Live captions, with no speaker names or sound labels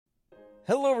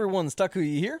Hello everyone,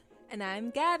 Stakuyi here. And I'm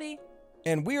Gabby.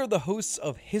 And we are the hosts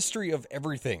of History of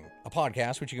Everything, a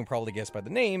podcast which you can probably guess by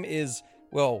the name is,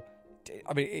 well,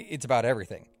 it's about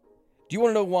everything. Do you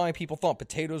want to know why people thought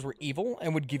potatoes were evil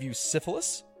and would give you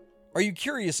syphilis? Are you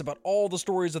curious about all the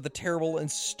stories of the terrible and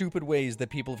stupid ways that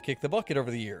people have kicked the bucket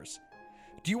over the years?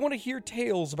 Do you want to hear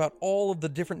tales about all of the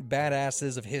different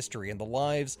badasses of history and the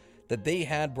lives that they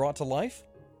had brought to life?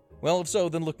 Well, if so,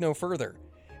 then look no further.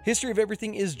 History of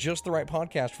Everything is just the right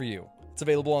podcast for you. It's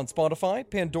available on Spotify,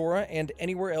 Pandora, and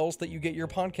anywhere else that you get your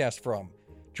podcast from.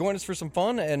 Join us for some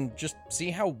fun and just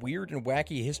see how weird and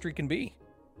wacky history can be.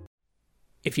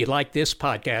 If you like this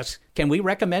podcast, can we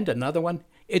recommend another one?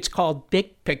 It's called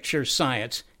Big Picture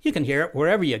Science. You can hear it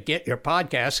wherever you get your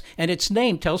podcasts, and its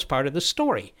name tells part of the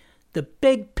story. The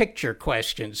big picture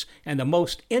questions and the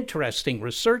most interesting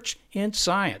research in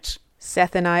science.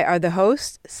 Seth and I are the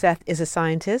hosts. Seth is a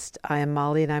scientist. I am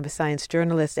Molly, and I'm a science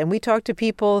journalist. And we talk to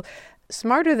people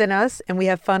smarter than us, and we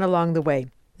have fun along the way.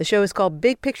 The show is called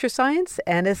Big Picture Science,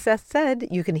 and as Seth said,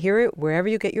 you can hear it wherever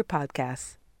you get your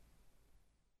podcasts.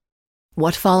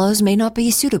 What follows may not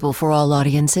be suitable for all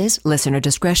audiences. Listener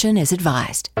discretion is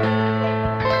advised.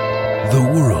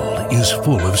 The world is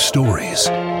full of stories.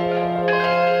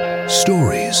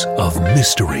 Stories of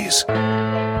mysteries,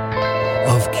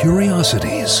 of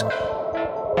curiosities,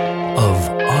 of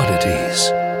oddities.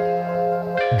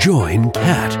 Join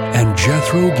Kat and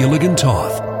Jethro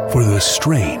Gilligan-Toth for the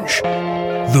strange,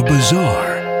 the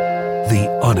bizarre, the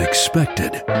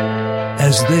unexpected,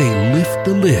 as they lift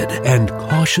the lid and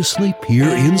cautiously peer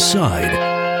inside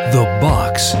the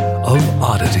box of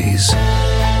oddities.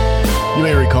 You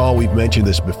may recall we've mentioned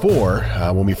this before.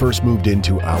 When we first moved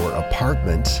into our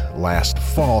apartment last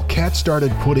fall, Kat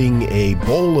started putting a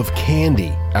bowl of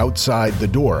candy outside the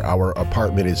door. Our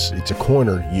apartment it's a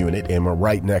corner unit, and we're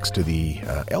right next to the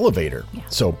elevator. Yeah.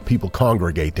 So people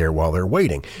congregate there while they're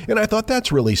waiting. And I thought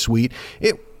that's really sweet.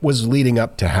 It was leading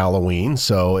up to Halloween,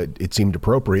 so it seemed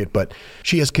appropriate. But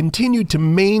she has continued to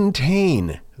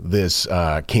maintain this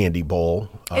candy bowl.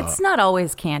 It's not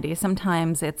always candy.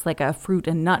 Sometimes it's like a fruit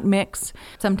and nut mix.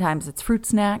 Sometimes it's fruit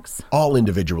snacks. All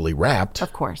individually wrapped.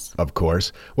 Of course. Of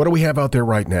course. What do we have out there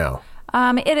right now?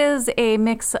 It is a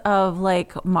mix of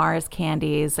like Mars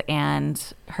candies and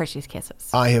Hershey's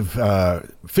Kisses. I have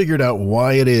figured out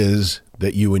why it is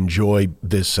that you enjoy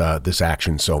this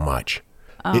action so much.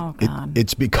 Oh, God.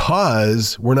 It's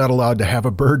because we're not allowed to have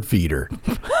a bird feeder.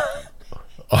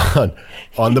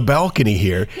 on the balcony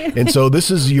here. And so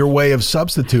this is your way of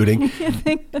substituting.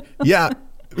 Yeah,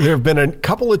 there have been a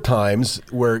couple of times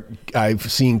where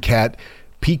I've seen Kat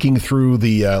peeking through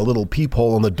the little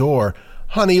peephole on the door.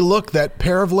 Honey, look, that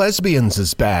pair of lesbians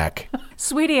is back.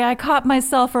 Sweetie, I caught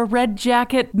myself a red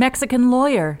jacket Mexican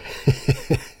lawyer.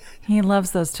 He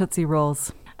loves those Tootsie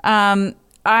Rolls.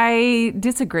 I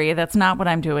disagree. That's not what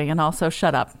I'm doing. And also,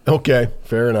 shut up. Okay,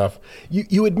 fair enough.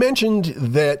 You had mentioned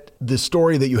that the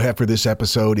story that you have for this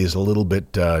episode is a little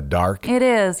bit dark. It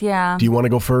is, yeah. Do you want to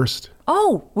go first?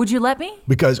 Oh, would you let me?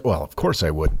 Because, well, of course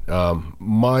I would.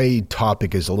 My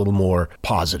topic is a little more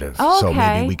positive. Okay. So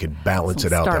maybe we could balance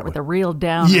it out that way. Start with a real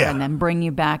downer and then bring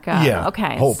you back up. Yeah,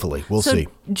 okay. Hopefully. We'll see.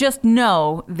 Just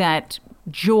know that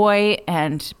joy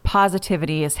and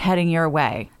positivity is heading your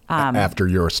way. After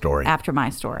your story. After my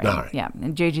story. All right. Yeah.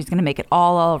 And JG's going to make it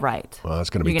all right. Well, that's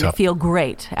going to be You're tough. You're going to feel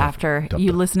great after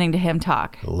you listening to him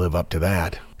talk. Live up to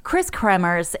that. Chris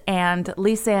Kremers and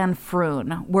Lisanne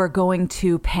Froon were going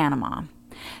to Panama.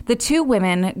 The two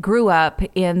women grew up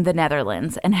in the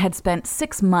Netherlands and had spent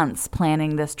 6 months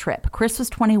planning this trip. Chris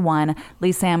was 21,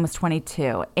 Lisanne was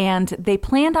 22, and they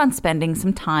planned on spending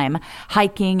some time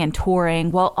hiking and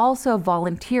touring while also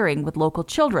volunteering with local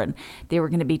children. They were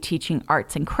going to be teaching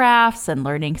arts and crafts and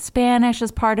learning Spanish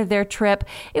as part of their trip.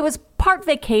 It was part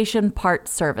vacation, part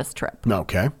service trip.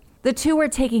 Okay. The two were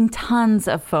taking tons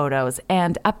of photos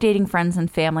and updating friends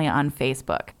and family on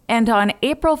Facebook. And on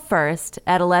April 1st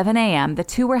at 11 a.m., the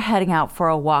two were heading out for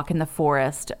a walk in the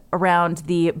forest around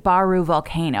the Baru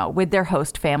volcano with their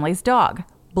host family's dog,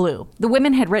 Blue. The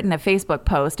women had written a Facebook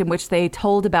post in which they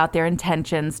told about their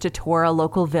intentions to tour a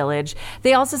local village.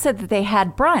 They also said that they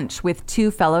had brunch with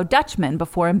two fellow Dutchmen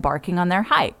before embarking on their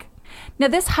hike. Now,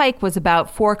 this hike was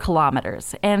about 4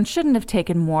 kilometers and shouldn't have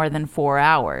taken more than 4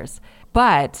 hours.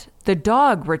 But the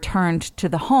dog returned to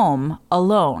the home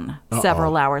alone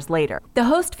several hours later. The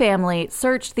host family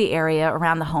searched the area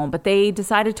around the home, but they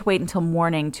decided to wait until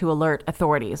morning to alert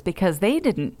authorities because they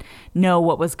didn't know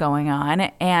what was going on,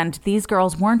 and these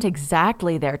girls weren't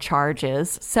exactly their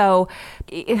charges, so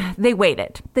they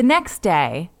waited. The next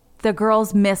day, the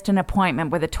girls missed an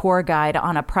appointment with a tour guide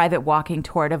on a private walking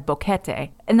tour of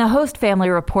Boquete, and the host family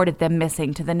reported them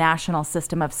missing to the National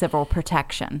System of Civil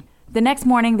Protection. The next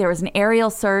morning, there was an aerial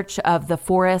search of the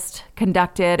forest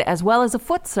conducted, as well as a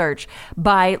foot search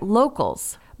by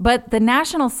locals. But the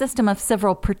National System of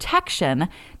Civil Protection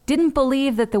didn't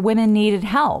believe that the women needed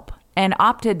help and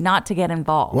opted not to get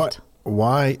involved. What?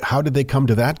 Why? How did they come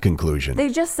to that conclusion? They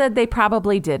just said they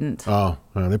probably didn't. Oh,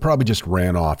 they probably just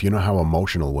ran off. You know how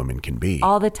emotional women can be.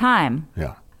 All the time.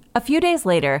 Yeah. A few days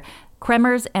later,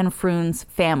 Kremers and Froon's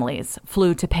families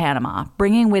flew to Panama,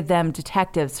 bringing with them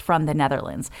detectives from the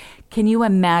Netherlands. Can you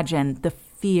imagine the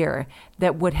fear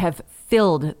that would have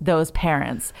filled those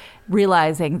parents,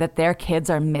 realizing that their kids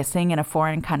are missing in a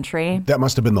foreign country? That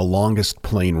must have been the longest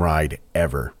plane ride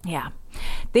ever. Yeah.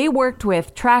 They worked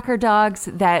with tracker dogs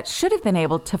that should have been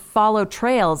able to follow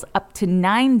trails up to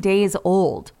 9 days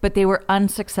old, but they were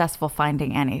unsuccessful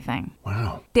finding anything.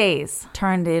 Wow. Days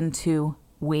turned into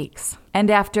weeks. And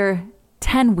after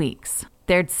 10 weeks,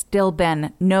 there'd still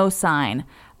been no sign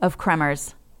of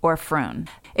Kremers or Froon.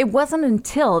 It wasn't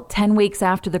until 10 weeks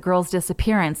after the girls'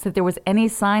 disappearance that there was any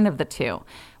sign of the two,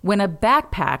 when a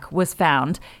backpack was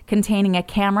found containing a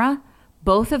camera,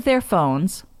 both of their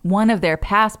phones, one of their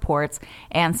passports,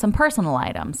 and some personal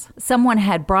items. Someone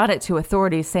had brought it to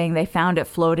authorities saying they found it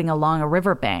floating along a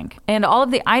riverbank, and all of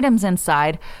the items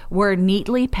inside were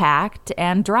neatly packed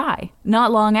and dry.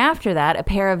 Not long after that, a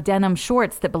pair of denim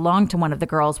shorts that belonged to one of the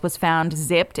girls was found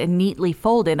zipped and neatly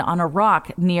folded on a rock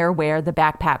near where the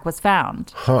backpack was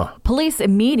found. Police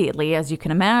immediately, as you can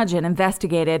imagine,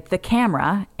 investigated the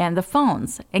camera and the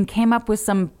phones and came up with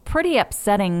some pretty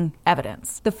upsetting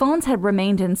evidence. The phones had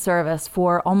remained in service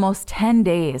for almost 10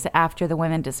 days after the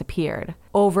women disappeared.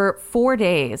 Over 4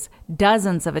 days,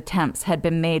 dozens of attempts had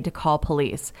been made to call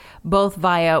police, both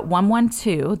via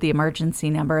 112, the emergency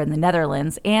number in the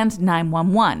Netherlands, and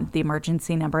 911, the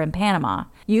emergency number in Panama.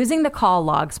 Using the call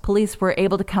logs, police were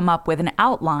able to come up with an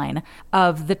outline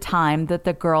of the time that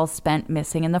the girls spent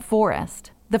missing in the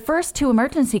forest. The first 2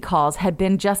 emergency calls had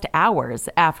been just hours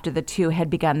after the two had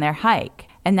begun their hike,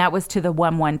 and that was to the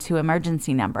 112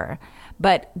 emergency number.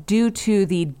 But due to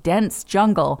the dense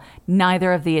jungle,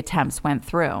 neither of the attempts went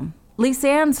through.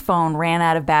 Lisanne's phone ran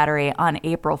out of battery on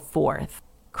April 4th.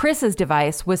 Chris's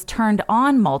device was turned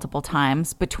on multiple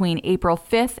times between April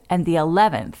 5th and the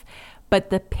 11th, but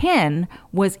the PIN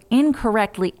was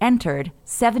incorrectly entered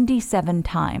 77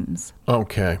 times.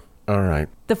 Okay. All right.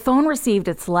 The phone received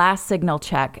its last signal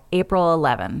check April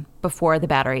 11, before the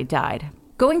battery died.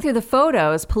 Going through the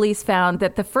photos, police found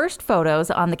that the first photos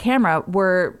on the camera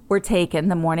were taken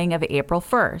the morning of April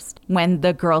 1st, when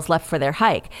the girls left for their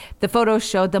hike. The photos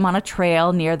showed them on a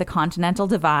trail near the Continental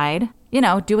Divide,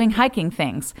 doing hiking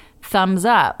things. Thumbs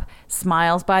up,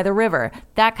 smiles by the river,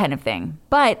 that kind of thing.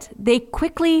 But they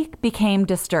quickly became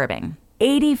disturbing.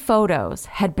 80 photos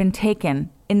had been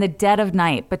taken in the dead of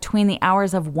night between the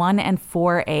hours of 1 and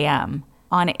 4 a.m.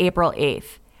 on April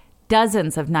 8th.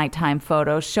 Dozens of nighttime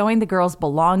photos showing the girls'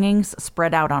 belongings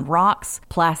spread out on rocks,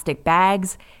 plastic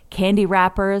bags, candy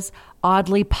wrappers,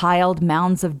 oddly piled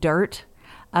mounds of dirt,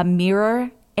 a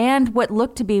mirror, and what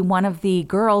looked to be one of the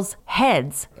girls'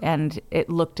 heads, and it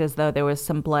looked as though there was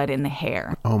some blood in the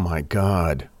hair. Oh my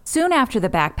God. Soon after the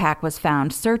backpack was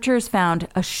found, searchers found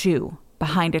a shoe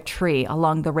behind a tree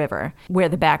along the river where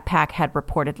the backpack had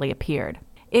reportedly appeared.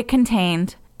 It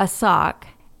contained a sock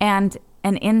and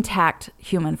an intact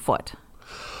human foot.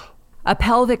 A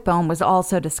pelvic bone was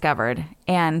also discovered,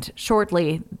 and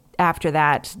shortly after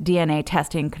that, DNA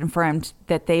testing confirmed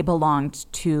that they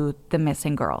belonged to the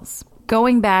missing girls.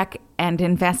 Going back and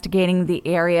investigating the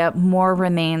area, more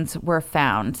remains were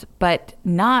found, but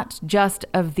not just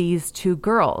of these 2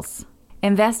 girls.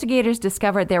 Investigators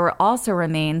discovered there were also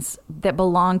remains that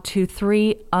belonged to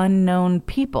 3 unknown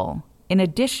people, in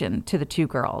addition to the 2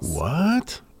 girls.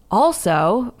 What?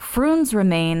 Also, Froon's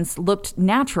remains looked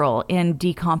natural in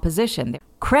decomposition.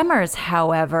 Kremers,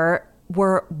 however,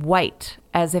 were white,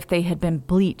 as if they had been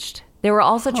bleached. There were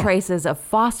also traces of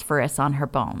phosphorus on her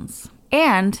bones.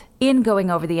 And in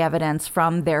going over the evidence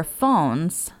from their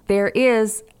phones, there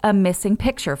is a missing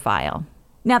picture file.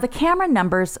 Now, the camera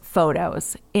numbers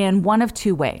photos in one of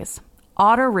 2 ways: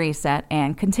 auto reset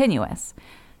and continuous.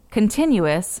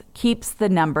 Continuous keeps the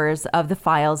numbers of the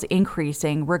files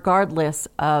increasing regardless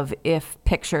of if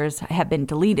pictures have been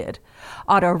deleted.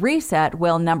 Auto reset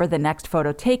will number the next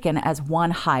photo taken as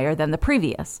one higher than the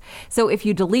previous. So if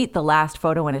you delete the last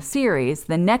photo in a series,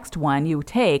 the next one you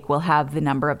take will have the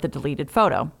number of the deleted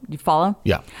photo. You follow?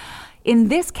 Yeah. In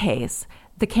this case,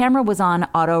 the camera was on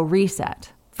auto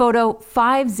reset. Photo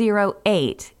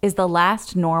 508 is the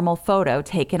last normal photo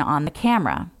taken on the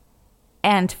camera.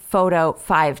 And photo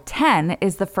 510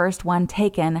 is the first one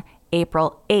taken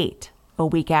April 8, a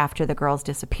week after the girl's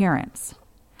disappearance.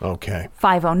 Okay.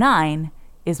 509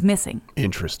 is missing.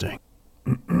 Interesting.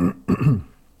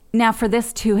 Now, for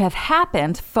this to have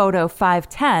happened, photo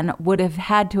 510 would have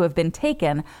had to have been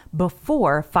taken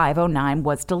before 509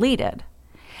 was deleted.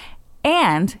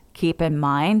 And keep in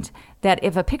mind that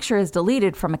if a picture is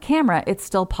deleted from a camera, it's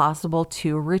still possible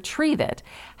to retrieve it.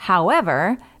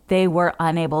 However, they were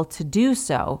unable to do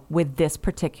so with this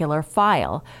particular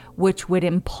file, which would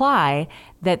imply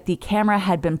that the camera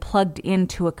had been plugged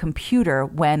into a computer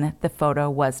when the photo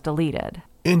was deleted.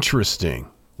 Interesting.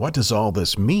 What does all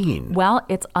this mean? Well,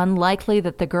 it's unlikely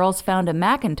that the girls found a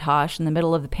Macintosh in the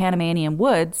middle of the Panamanian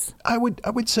woods. I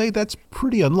would say that's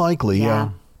pretty unlikely. Yeah.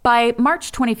 By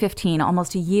March 2015,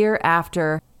 almost a year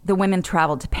after the women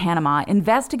traveled to Panama,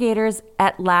 investigators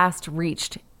at last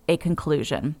reached a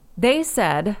conclusion. They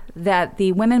said that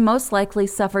the women most likely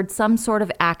suffered some sort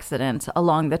of accident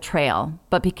along the trail,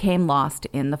 but became lost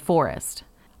in the forest.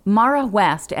 Mara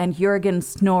West and Jürgen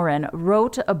Snoren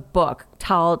wrote a book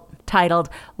titled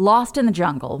Lost in the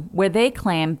Jungle, where they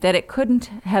claim that it couldn't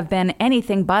have been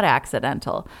anything but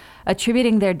accidental,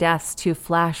 attributing their deaths to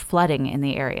flash flooding in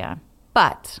the area.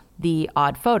 But the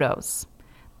odd photos,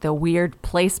 the weird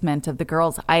placement of the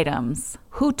girls' items,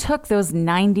 who took those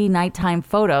 90 nighttime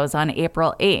photos on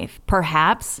April 8th?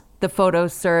 Perhaps the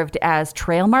photos served as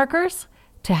trail markers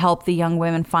to help the young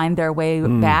women find their way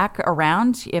back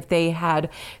around if they had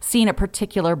seen a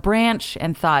particular branch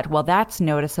and thought, well, that's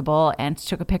noticeable, and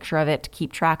took a picture of it to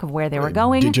keep track of where they were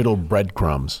going. Digital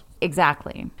breadcrumbs.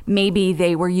 Exactly. Maybe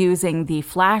they were using the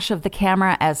flash of the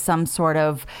camera as some sort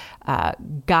of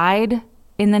guide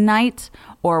in the night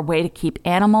or way to keep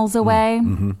animals away.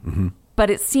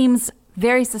 But it seems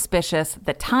very suspicious,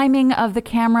 the timing of the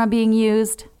camera being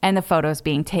used and the photos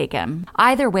being taken.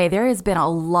 Either way, there has been a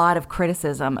lot of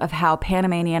criticism of how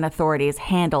Panamanian authorities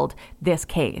handled this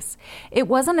case. It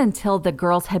wasn't until the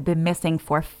girls had been missing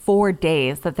for 4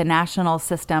 days that the National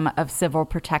System of Civil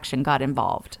Protection got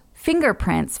involved.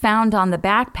 Fingerprints found on the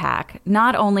backpack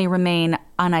not only remain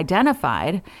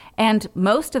unidentified, and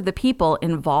most of the people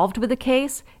involved with the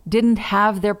case didn't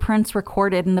have their prints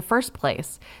recorded in the first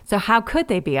place. So how could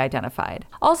they be identified?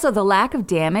 Also, the lack of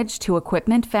damage to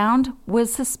equipment found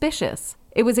was suspicious.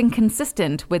 It was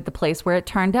inconsistent with the place where it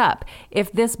turned up.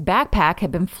 If this backpack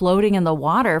had been floating in the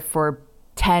water for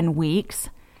 10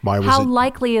 weeks, how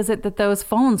likely is it that those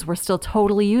phones were still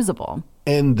totally usable?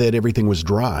 And that everything was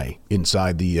dry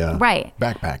inside the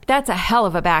backpack. That's a hell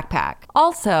of a backpack.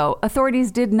 Also,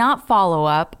 authorities did not follow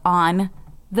up on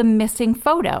the missing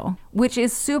photo, which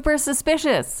is super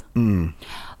suspicious.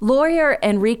 Lawyer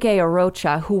Enrique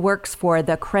Arocha, who works for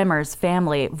the Kremers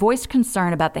family, voiced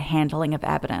concern about the handling of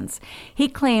evidence. He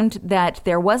claimed that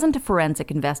there wasn't a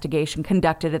forensic investigation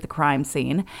conducted at the crime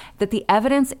scene, that the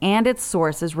evidence and its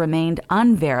sources remained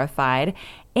unverified,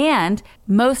 and,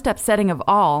 most upsetting of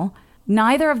all,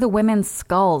 neither of the women's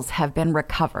skulls have been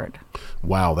recovered.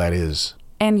 Wow, that is.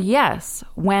 And yes,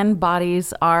 when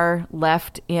bodies are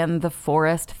left in the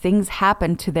forest, things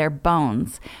happen to their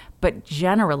bones. But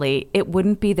generally, it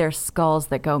wouldn't be their skulls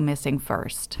that go missing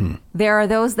first. There are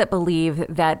those that believe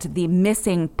that the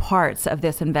missing parts of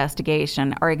this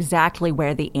investigation are exactly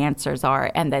where the answers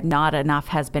are, and that not enough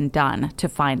has been done to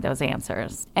find those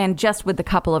answers. And just with the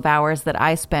couple of hours that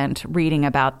I spent reading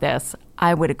about this,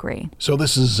 I would agree. So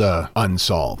this is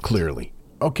unsolved, clearly.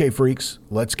 Okay, freaks,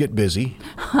 let's get busy.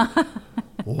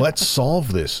 Let's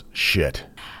solve this shit.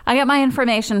 I got my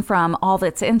information from All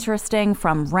That's Interesting,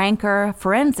 from Ranker,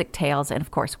 Forensic Tales, and of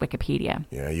course, Wikipedia.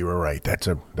 Yeah, you were right. That's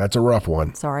a rough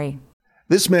one. Sorry.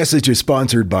 This message is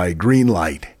sponsored by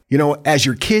Greenlight. You know, as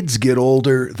your kids get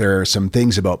older, there are some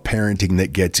things about parenting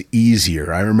that gets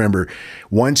easier. I remember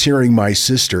once hearing my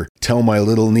sister tell my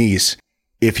little niece,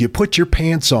 "If you put your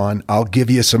pants on, I'll give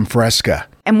you some Fresca."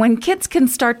 And when kids can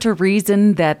start to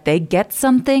reason that they get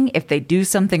something if they do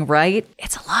something right,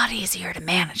 it's a lot easier to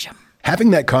manage them.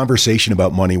 Having that conversation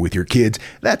about money with your kids,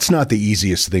 that's not the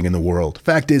easiest thing in the world.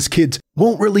 Fact is, kids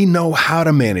won't really know how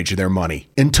to manage their money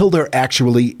until they're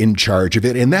actually in charge of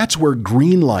it, and that's where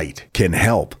Greenlight can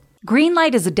help.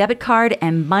 Greenlight is a debit card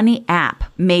and money app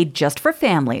made just for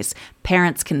families.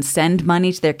 Parents can send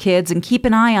money to their kids and keep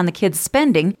an eye on the kids'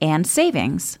 spending and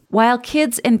savings, while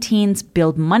kids and teens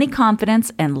build money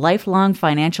confidence and lifelong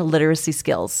financial literacy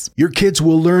skills. Your kids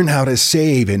will learn how to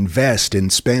save, invest,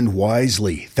 and spend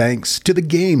wisely thanks to the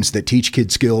games that teach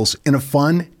kids skills in a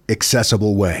fun,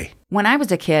 accessible way. When I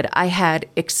was a kid, I had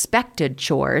expected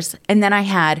chores, and then I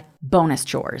had bonus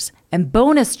chores. And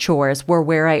bonus chores were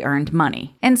where I earned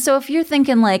money. And so if you're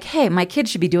thinking like, hey, my kids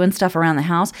should be doing stuff around the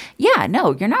house, yeah,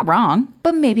 no, you're not wrong.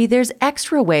 But maybe there's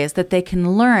extra ways that they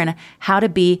can learn how to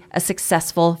be a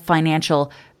successful financial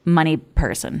money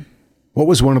person. What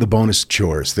was one of the bonus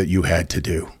chores that you had to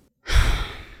do?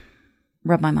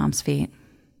 Rub my mom's feet.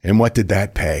 And what did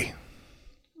that pay?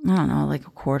 I don't know, like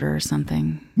a quarter or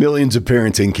something. Millions of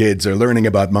parents and kids are learning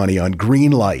about money on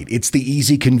Greenlight. It's the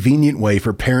easy, convenient way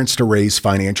for parents to raise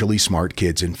financially smart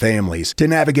kids and families to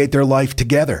navigate their life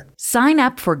together. Sign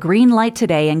up for Greenlight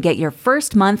today and get your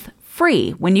first month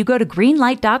free when you go to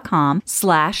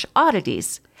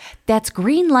greenlight.com/oddities. That's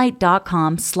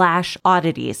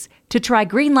greenlight.com/oddities to try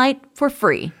Greenlight for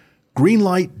free.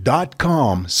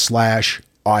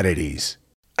 Greenlight.com/oddities.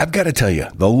 I've got to tell you,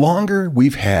 the longer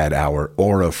we've had our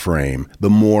Aura frame, the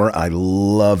more I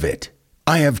love it.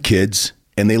 I have kids,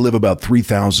 and they live about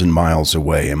 3,000 miles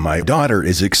away, and my daughter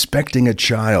is expecting a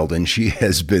child, and she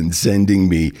has been sending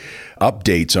me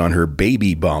updates on her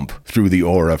baby bump through the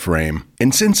Aura frame.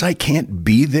 And since I can't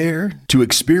be there to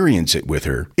experience it with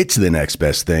her, it's the next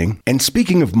best thing. And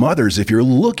speaking of mothers, if you're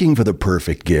looking for the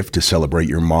perfect gift to celebrate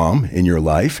your mom in your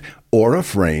life, Aura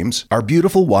frames are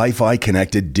beautiful Wi-Fi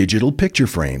connected digital picture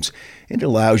frames. It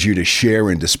allows you to share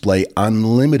and display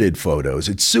unlimited photos.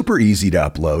 It's super easy to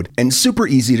upload and super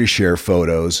easy to share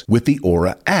photos with the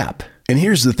Aura app. And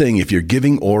here's the thing, if you're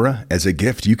giving Aura as a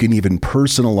gift, you can even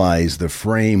personalize the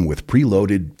frame with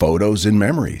preloaded photos and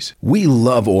memories. We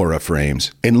love Aura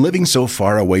frames, and living so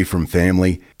far away from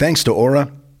family, thanks to Aura,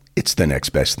 it's the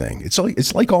next best thing. It's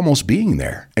like almost being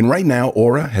there. And right now,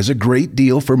 Aura has a great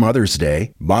deal for Mother's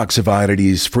Day. Box of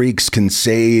Oddities freaks can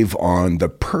save on the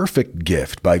perfect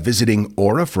gift by visiting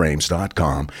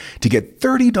auraframes.com to get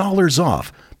 $30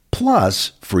 off,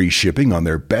 plus free shipping on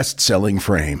their best-selling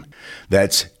frame.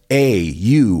 That's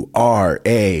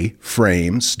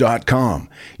auraframes.com.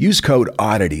 Use code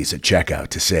oddities at checkout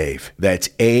to save. That's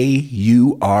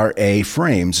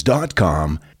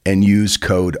auraframes.com and use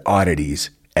code oddities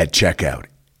at checkout,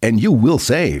 and you will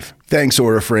save. Thanks,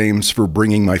 Aura Frames, for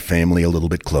bringing my family a little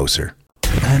bit closer.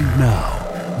 And now,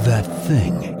 that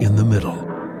thing in the middle.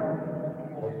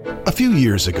 A few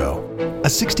years ago, a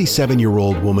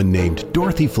 67-year-old woman named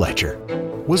Dorothy Fletcher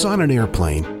was on an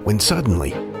airplane when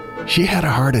suddenly she had a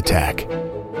heart attack.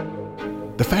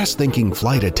 The fast-thinking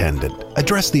flight attendant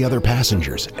addressed the other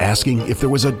passengers, asking if there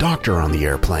was a doctor on the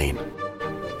airplane.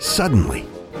 Suddenly,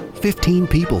 15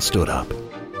 people stood up.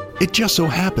 It just so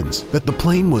happens that the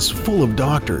plane was full of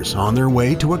doctors on their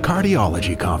way to a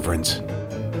cardiology conference.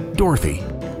 Dorothy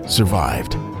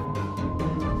survived.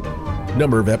 A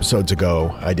number of episodes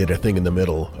ago, I did a thing in the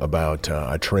middle about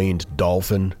a trained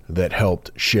dolphin that helped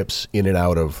ships in and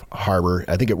out of harbor.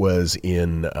 I think it was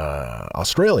in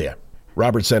Australia.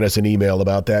 Robert sent us an email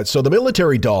about that. So the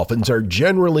military dolphins are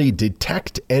generally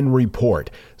detect and report.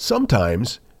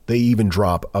 Sometimes they even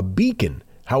drop a beacon.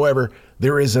 However,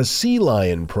 there is a sea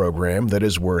lion program that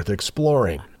is worth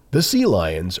exploring. The sea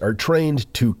lions are trained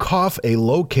to cough a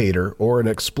locator or an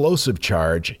explosive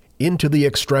charge into the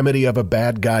extremity of a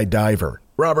bad guy diver.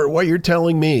 Robert, what you're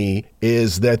telling me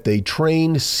is that they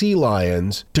trained sea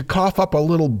lions to cough up a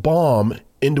little bomb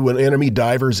into an enemy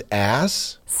diver's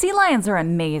ass? Sea lions are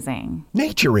amazing.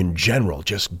 Nature in general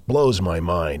just blows my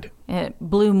mind. It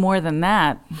blew more than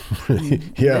that.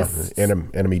 Yeah,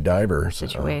 enemy diver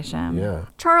situation. Yeah.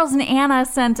 Charles and Anna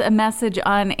sent a message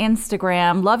on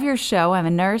Instagram. Love your show. I'm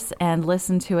a nurse and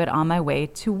listen to it on my way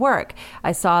to work.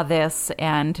 I saw this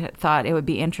and thought it would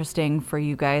be interesting for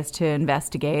you guys to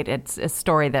investigate. It's a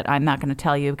story that I'm not going to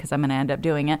tell you because I'm going to end up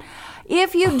doing it.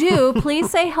 If you do, please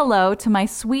say hello to my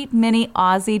sweet mini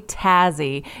Aussie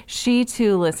Tazzy. She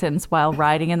too listens while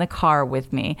riding in the car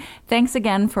with me. Thanks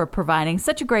again for providing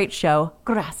such a great show.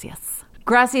 Gracias.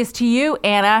 Gracias to you,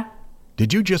 Anna.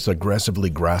 Did you just aggressively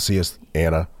gracias,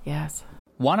 Anna? Yes.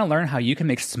 Want to learn how you can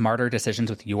make smarter decisions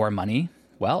with your money?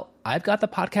 Well, I've got the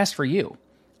podcast for you.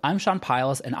 I'm Sean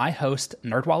Piles, and I host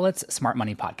NerdWallet's Smart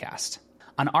Money Podcast.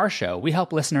 On our show, we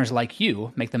help listeners like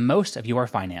you make the most of your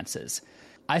finances.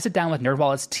 I sit down with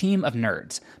NerdWallet's team of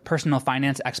nerds, personal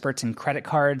finance experts in credit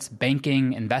cards,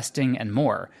 banking, investing, and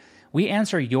more. We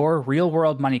answer your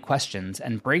real-world money questions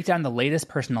and break down the latest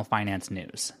personal finance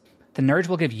news. The nerds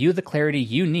will give you the clarity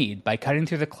you need by cutting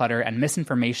through the clutter and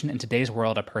misinformation in today's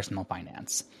world of personal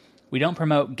finance. We don't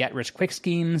promote get-rich-quick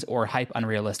schemes or hype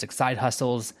unrealistic side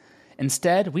hustles.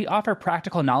 Instead, we offer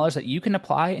practical knowledge that you can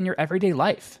apply in your everyday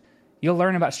life. You'll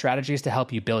learn about strategies to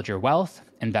help you build your wealth,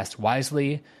 invest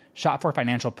wisely, shop for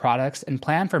financial products, and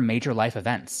plan for major life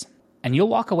events. and you'll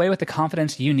walk away with the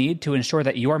confidence you need to ensure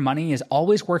that your money is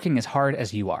always working as hard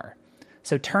as you are.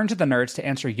 So turn to the nerds to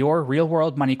answer your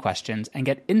real-world money questions and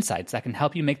get insights that can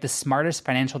help you make the smartest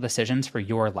financial decisions for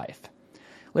your life.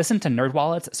 Listen to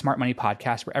NerdWallet's Smart Money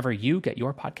Podcast wherever you get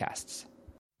your podcasts.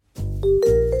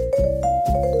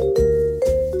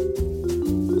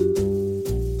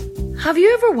 Have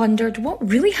you ever wondered what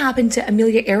really happened to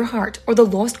Amelia Earhart or the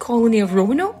lost colony of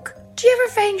Roanoke? Do you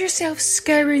ever find yourself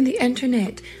scouring the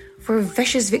internet for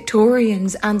vicious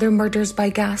Victorians and their murders by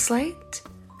gaslight?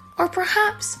 Or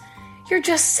perhaps you're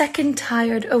just sick and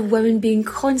tired of women being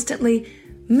constantly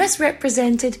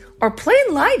misrepresented or plain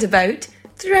lied about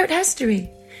throughout history?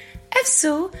 If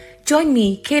so, join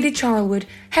me, Katie Charlwood,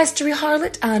 history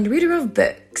harlot and reader of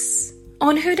books,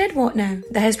 on Who Did What Now,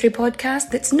 the history podcast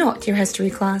that's not your history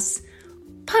class.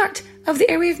 Part of the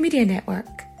Airwave Media Network.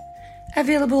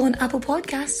 Available on Apple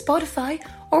Podcasts, Spotify,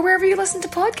 or wherever you listen to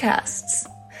podcasts.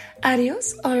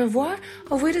 Adios, au revoir,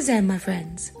 au revoir, my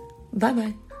friends.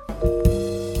 Bye-bye.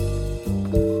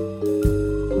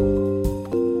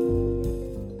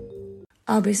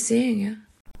 I'll be seeing you.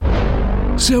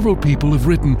 Several people have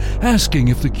written asking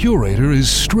if the curator is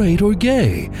straight or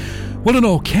gay. Well, in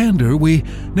all candor, we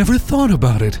never thought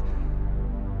about it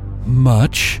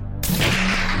much.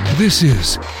 This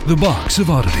is the Box of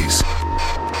Oddities.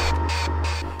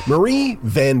 Marie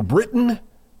Van Britten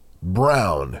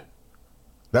Brown.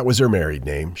 That was her married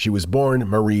name. She was born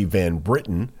Marie Van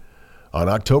Britten on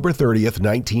October 30th,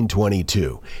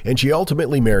 1922. And she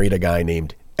ultimately married a guy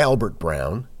named Albert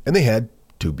Brown, and they had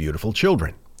 2 beautiful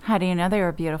children. How do you know they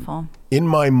were beautiful? In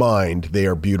my mind, they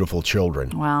are beautiful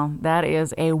children. Well, that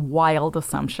is a wild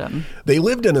assumption. They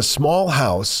lived in a small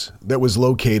house that was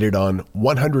located on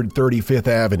 135th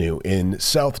Avenue in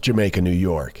South Jamaica, New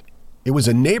York. It was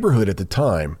a neighborhood at the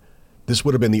time. This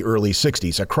would have been the early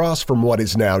 60s, across from what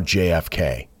is now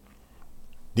JFK.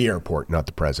 The airport, not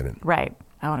the president. Right.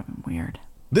 That would have been weird.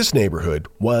 This neighborhood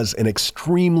was an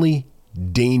extremely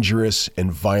dangerous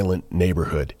and violent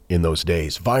neighborhood in those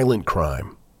days. Violent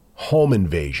crime, home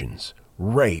invasions,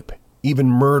 rape, even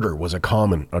murder was a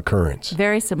common occurrence.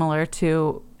 Very similar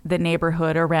to the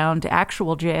neighborhood around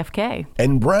actual JFK.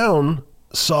 And Brown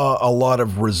saw a lot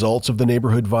of results of the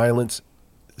neighborhood violence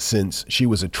since she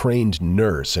was a trained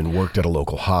nurse and worked at a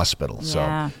local hospital.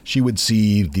 Yeah. So she would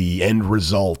see the end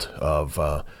result of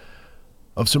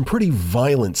some pretty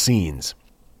violent scenes.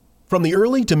 From the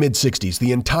early to mid-60s,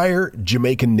 the entire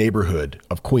Jamaican neighborhood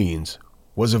of Queens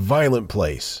was a violent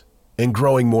place and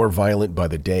growing more violent by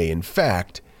the day. In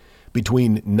fact,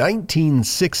 between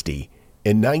 1960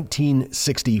 and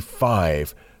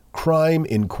 1965, crime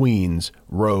in Queens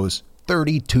rose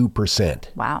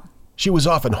 32%. Wow. She was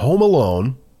often home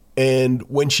alone, and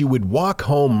when she would walk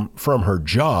home from her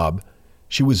job,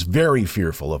 she was very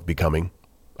fearful of becoming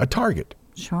a target.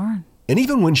 Sure. And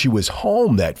even when she was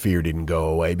home, that fear didn't go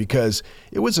away because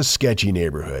it was a sketchy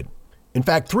neighborhood. In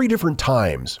fact, 3 different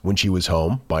times when she was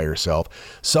home by herself,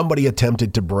 somebody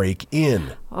attempted to break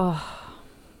in. Oh,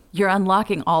 you're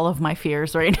unlocking all of my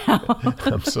fears right now.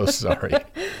 I'm so sorry.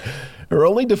 Her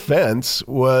only defense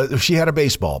was she had a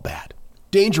baseball bat.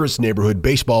 Dangerous neighborhood,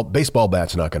 baseball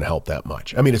bat's not going to help that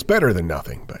much. I mean, it's better than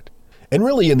nothing, but... And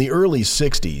really, in the early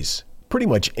 60s, pretty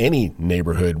much any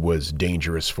neighborhood was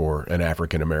dangerous for an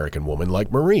African-American woman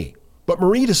like Marie. But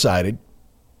Marie decided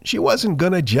she wasn't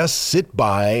going to just sit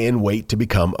by and wait to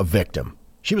become a victim.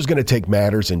 She was going to take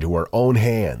matters into her own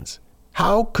hands.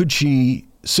 How could she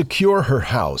secure her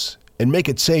house and make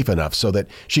it safe enough so that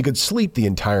she could sleep the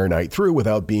entire night through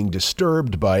without being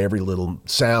disturbed by every little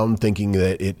sound, thinking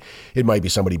that it might be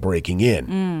somebody breaking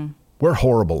in? We're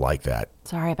horrible like that.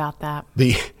 Sorry about that.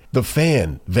 The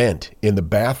fan vent in the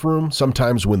bathroom,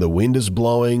 sometimes when the wind is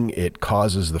blowing, it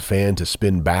causes the fan to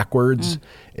spin backwards.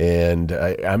 And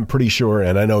I'm pretty sure,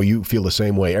 and I know you feel the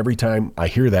same way, every time I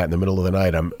hear that in the middle of the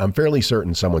night, I'm fairly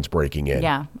certain someone's breaking in.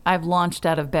 Yeah, I've launched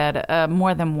out of bed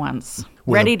more than once,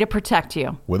 ready to protect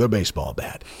you. With a baseball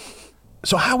bat.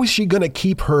 So how is she going to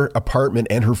keep her apartment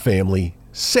and her family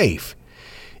safe?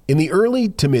 In the early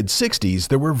to mid-60s,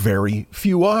 there were very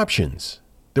few options.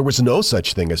 There was no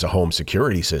such thing as a home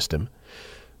security system.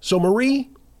 So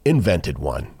Marie invented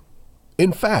one.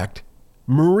 In fact,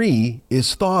 Marie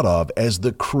is thought of as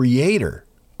the creator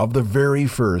of the very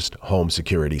first home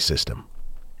security system.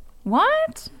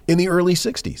 What? In the early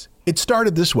 60s. It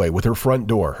started this way with her front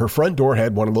door. Her front door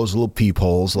had one of those little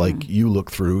peepholes like you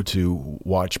look through to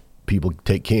watch people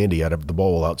take candy out of the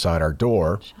bowl outside our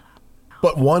door.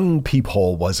 But one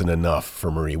peephole wasn't enough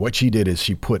for Marie. What she did is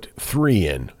she put 3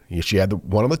 in. She had the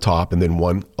one on the top and then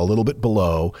one a little bit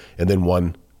below and then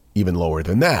one even lower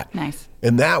than that. Nice.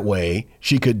 And that way,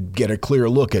 she could get a clear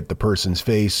look at the person's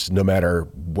face, no matter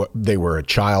what they were, a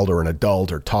child or an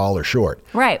adult or tall or short.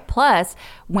 Right. Plus,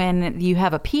 when you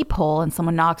have a peephole and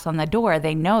someone knocks on the door,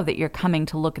 they know that you're coming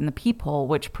to look in the peephole,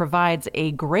 which provides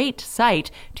a great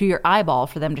sight to your eyeball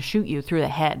for them to shoot you through the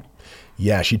head.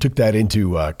 Yeah, she took that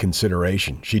into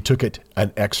consideration. She took it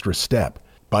an extra step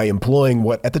by employing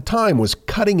what at the time was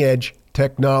cutting-edge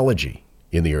technology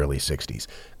in the early 60s.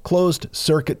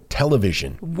 Closed-circuit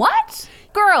television. What?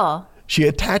 Girl. She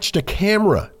attached a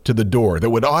camera to the door that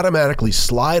would automatically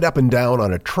slide up and down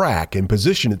on a track and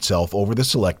position itself over the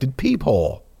selected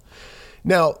peephole.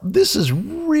 Now, this is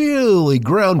really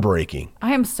groundbreaking.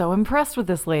 I am so impressed with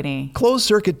this lady.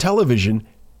 Closed-circuit television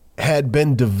had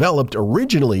been developed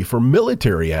originally for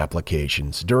military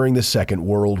applications during the Second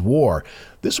World War.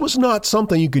 This was not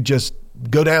something you could just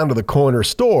go down to the corner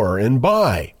store and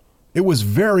buy. It was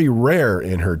very rare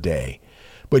in her day,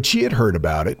 but she had heard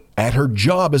about it at her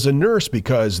job as a nurse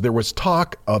because there was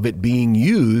talk of it being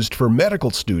used for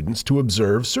medical students to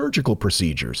observe surgical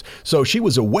procedures. So she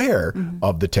was aware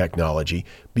of the technology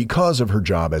because of her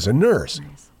job as a nurse,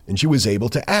 and she was able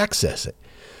to access it.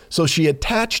 So she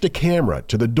attached a camera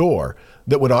to the door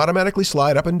that would automatically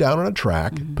slide up and down on a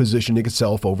track, positioning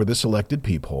itself over the selected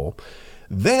peephole.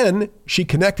 Then she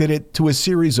connected it to a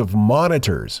series of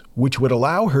monitors, which would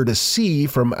allow her to see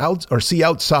see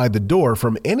outside the door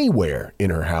from anywhere in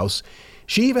her house.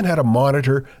 She even had a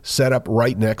monitor set up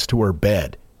right next to her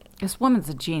bed. This woman's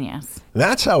a genius.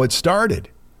 That's how it started.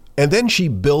 And then she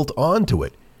built onto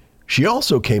it. She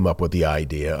also came up with the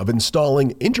idea of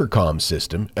installing intercom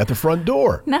system at the front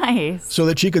door. Nice. So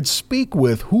that she could speak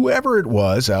with whoever it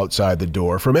was outside the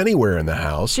door from anywhere in the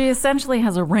house. She essentially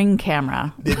has a Ring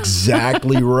camera.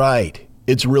 Exactly right.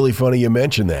 It's really funny you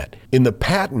mention that. In the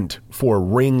patent for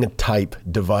Ring-type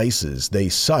devices, they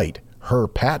cite her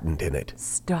patent in it.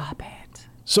 Stop it.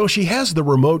 So she has the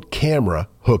remote camera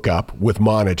hookup with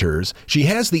monitors. She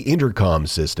has the intercom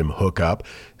system hookup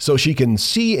so she can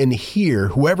see and hear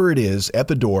whoever it is at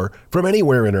the door from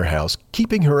anywhere in her house,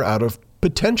 keeping her out of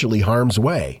potentially harm's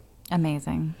way.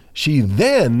 Amazing. She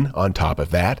then, on top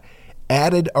of that,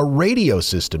 added a radio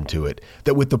system to it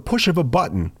that with the push of a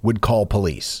button would call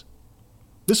police.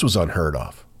 This was unheard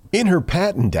of. In her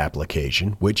patent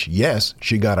application, which, yes,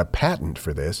 she got a patent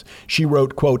for this, she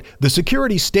wrote, quote, "The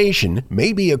security station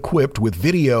may be equipped with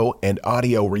video and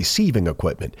audio receiving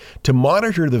equipment to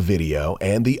monitor the video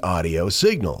and the audio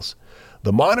signals.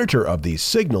 The monitor of these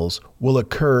signals will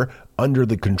occur under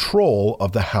the control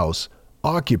of the house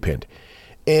occupant."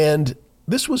 And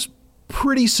this was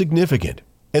pretty significant.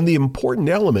 And the important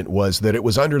element was that it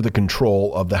was under the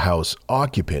control of the house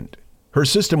occupant. Her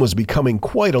system was becoming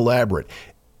quite elaborate.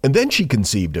 And then she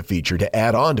conceived a feature to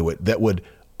add onto it that would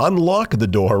unlock the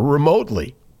door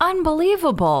remotely.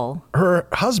 Unbelievable. Her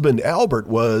husband, Albert,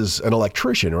 was an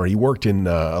electrician, or he worked in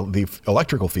the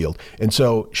electrical field. And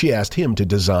so she asked him to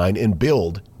design and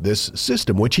build this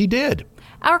system, which he did.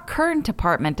 Our current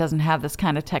apartment doesn't have this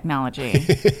kind of technology.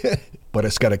 But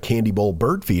it's got a candy bowl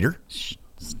bird feeder. Shh,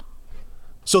 stop.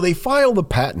 So they filed the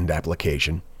patent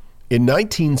application in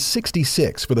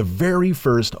 1966 for the very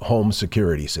first home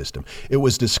security system. It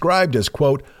was described as,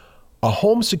 quote, "a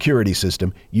home security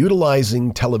system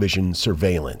utilizing television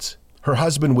surveillance." Her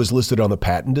husband was listed on the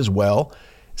patent as well,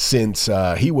 since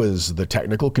he was the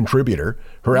technical contributor.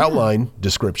 Her outline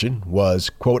description was,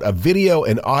 quote, "a video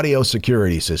and audio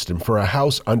security system for a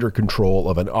house under control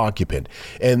of an occupant."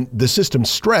 And the system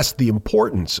stressed the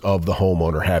importance of the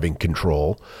homeowner having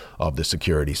control of the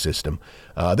security system.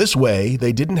 This way,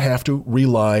 they didn't have to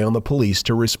rely on the police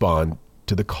to respond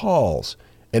to the calls.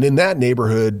 And in that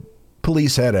neighborhood,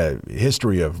 police had a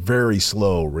history of very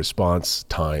slow response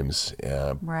times.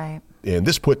 Right. And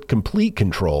this put complete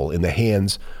control in the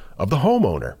hands of the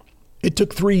homeowner. It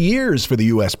took 3 years for the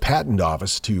U.S. Patent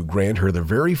Office to grant her the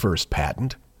very first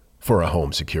patent for a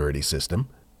home security system.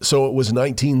 So it was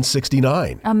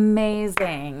 1969.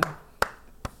 Amazing.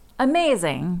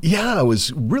 Amazing. Yeah, it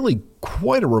was really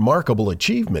quite a remarkable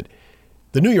achievement.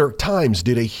 The New York Times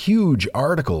did a huge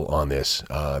article on this.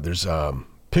 There's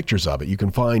pictures of it. You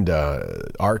can find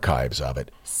archives of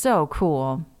it. So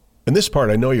cool. And this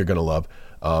part I know you're going to love.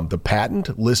 The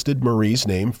patent listed Marie's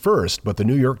name first, but the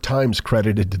New York Times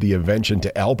credited the invention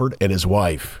to Albert and his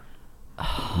wife,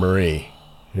 Marie.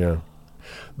 Yeah.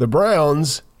 The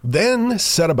Browns then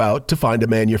set about to find a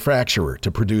manufacturer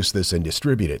to produce this and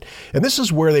distribute it. And this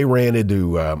is where they ran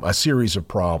into a series of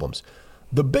problems.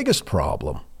 The biggest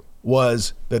problem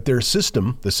was that their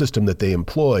system, the system that they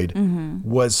employed,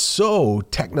 was so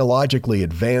technologically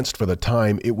advanced for the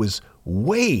time, it was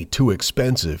way too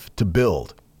expensive to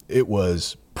build. It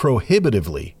was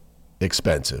prohibitively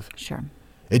expensive. Sure.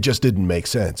 It just didn't make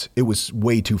sense. It was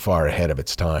way too far ahead of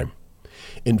its time.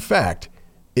 In fact,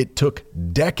 it took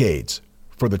decades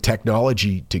for the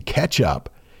technology to catch up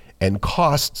and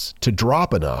costs to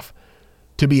drop enough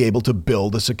to be able to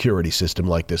build a security system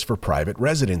like this for private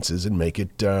residences and make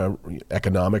it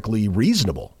economically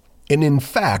reasonable. And in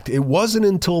fact, it wasn't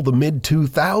until the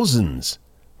mid-2000s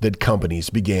that companies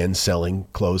began selling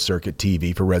closed-circuit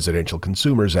TV for residential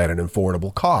consumers at an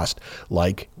affordable cost,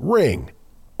 like Ring,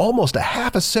 almost a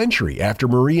half a century after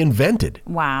Marie invented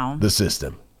the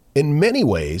system. In many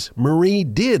ways, Marie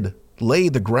did lay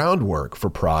the groundwork for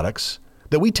products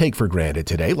that we take for granted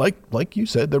today, like you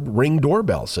said, the Ring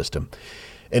doorbell system.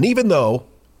 And even though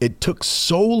it took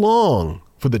so long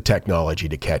for the technology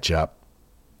to catch up,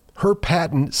 her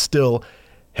patent still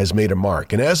has made a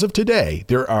mark. And as of today,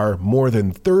 there are more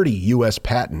than 30 U.S.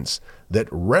 patents that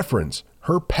reference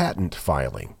her patent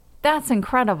filing. That's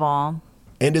incredible.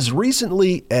 And as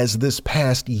recently as this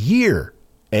past year,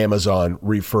 Amazon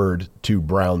referred to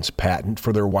Brown's patent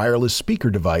for their wireless speaker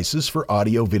devices for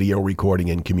audio, video recording,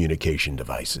 and communication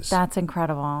devices. That's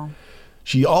incredible.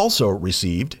 She also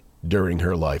received, during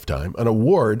her lifetime, an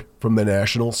award from the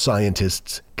National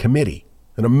Scientists Committee.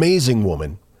 An amazing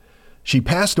woman. She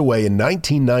passed away in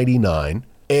 1999,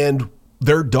 and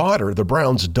their daughter, the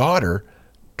Brown's daughter,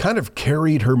 kind of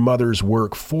carried her mother's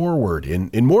work forward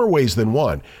in more ways than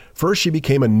one. First, she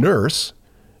became a nurse,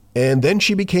 and then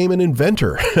she became an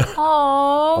inventor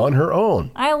on her own.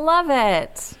 I love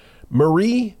it.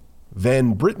 Marie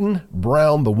Van Britten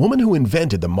Brown, the woman who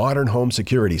invented the modern home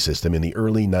security system in the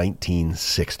early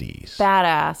 1960s.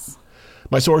 Badass.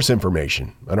 My source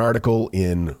information, an article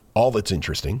in All That's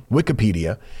Interesting,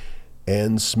 Wikipedia,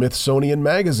 and Smithsonian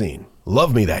Magazine.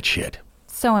 Love me that shit.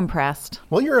 So impressed.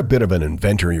 Well, you're a bit of an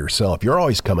inventor yourself. You're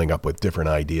always coming up with different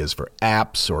ideas for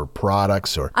apps or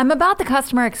products or... I'm about the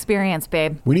customer experience,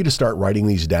 babe. We need to start writing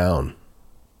these down.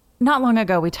 Not long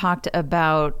ago, we talked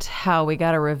about how we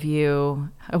got a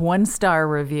 1-star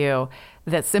review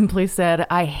that simply said,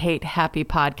 "I hate happy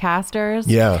podcasters."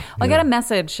 Yeah. I got a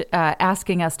message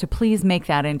asking us to please make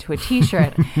that into a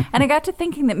t-shirt. And I got to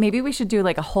thinking that maybe we should do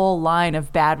like a whole line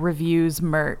of bad reviews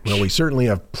merch. Well, we certainly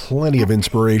have plenty of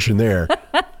inspiration there.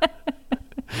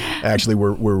 Actually,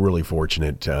 we're really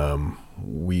fortunate.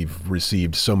 We've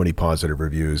received so many positive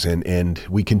reviews, and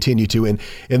we continue to. And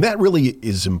that really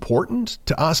is important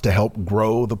to us to help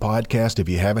grow the podcast. If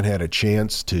you haven't had a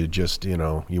chance to just,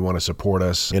 you want to support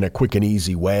us in a quick and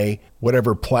easy way,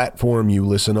 whatever platform you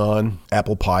listen on,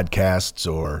 Apple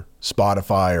Podcasts or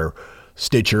Spotify or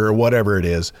Stitcher or whatever it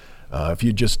is, if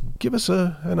you just give us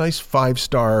a nice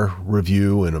 5-star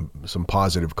review and some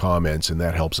positive comments, and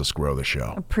that helps us grow the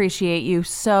show. Appreciate you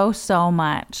so, so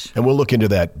much. And we'll look into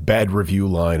that bad review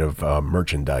line of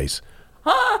merchandise.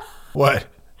 What?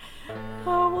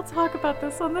 Oh, we'll talk about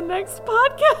this on the next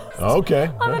podcast. Okay.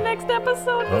 On the next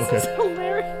episode. This is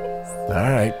hilarious.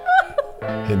 All right.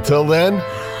 Until then.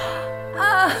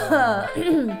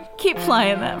 Keep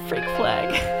flying that freak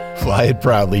flag. Fly it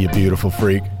proudly, you beautiful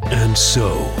freak. And so,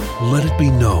 let it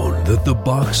be known that the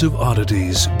Box of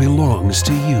Oddities belongs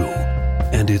to you,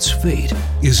 and its fate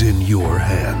is in your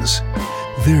hands.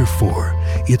 Therefore,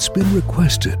 it's been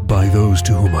requested by those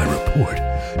to whom I report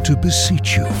to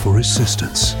beseech you for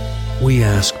assistance. We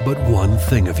ask but one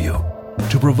thing of you,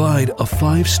 to provide a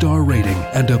 5-star rating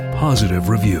and a positive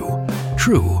review.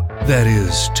 True, that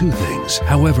is 2 things.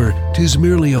 However, 'tis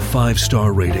merely a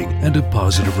 5-star rating and a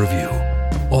positive review.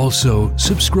 Also,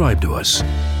 subscribe to us.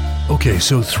 Okay,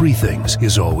 so 3 things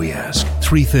is all we ask.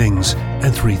 3 things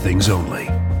and 3 things only.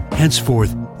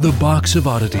 Henceforth, the Box of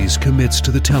Oddities commits to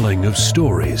the telling of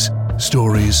stories.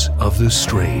 Stories of the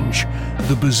strange,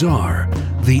 the bizarre,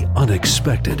 the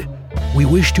unexpected. We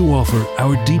wish to offer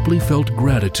our deeply felt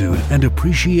gratitude and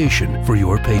appreciation for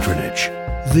your patronage.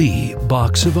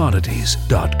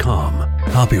 TheBoxOfOddities.com.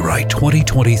 Copyright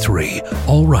 2023.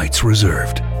 All rights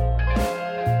reserved.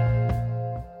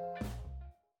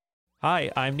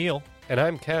 Hi, I'm Neil. And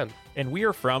I'm Ken. And we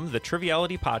are from the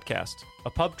Triviality Podcast,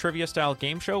 a pub trivia-style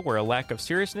game show where a lack of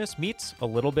seriousness meets a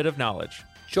little bit of knowledge.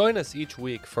 Join us each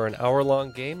week for an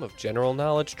hour-long game of general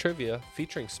knowledge trivia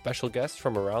featuring special guests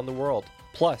from around the world,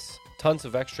 plus tons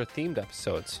of extra themed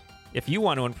episodes. If you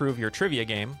want to improve your trivia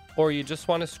game, or you just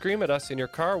want to scream at us in your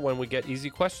car when we get easy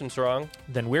questions wrong,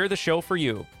 then we're the show for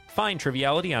you. Find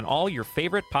Triviality on all your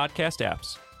favorite podcast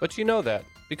apps. But you know that,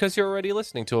 because you're already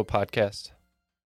listening to a podcast.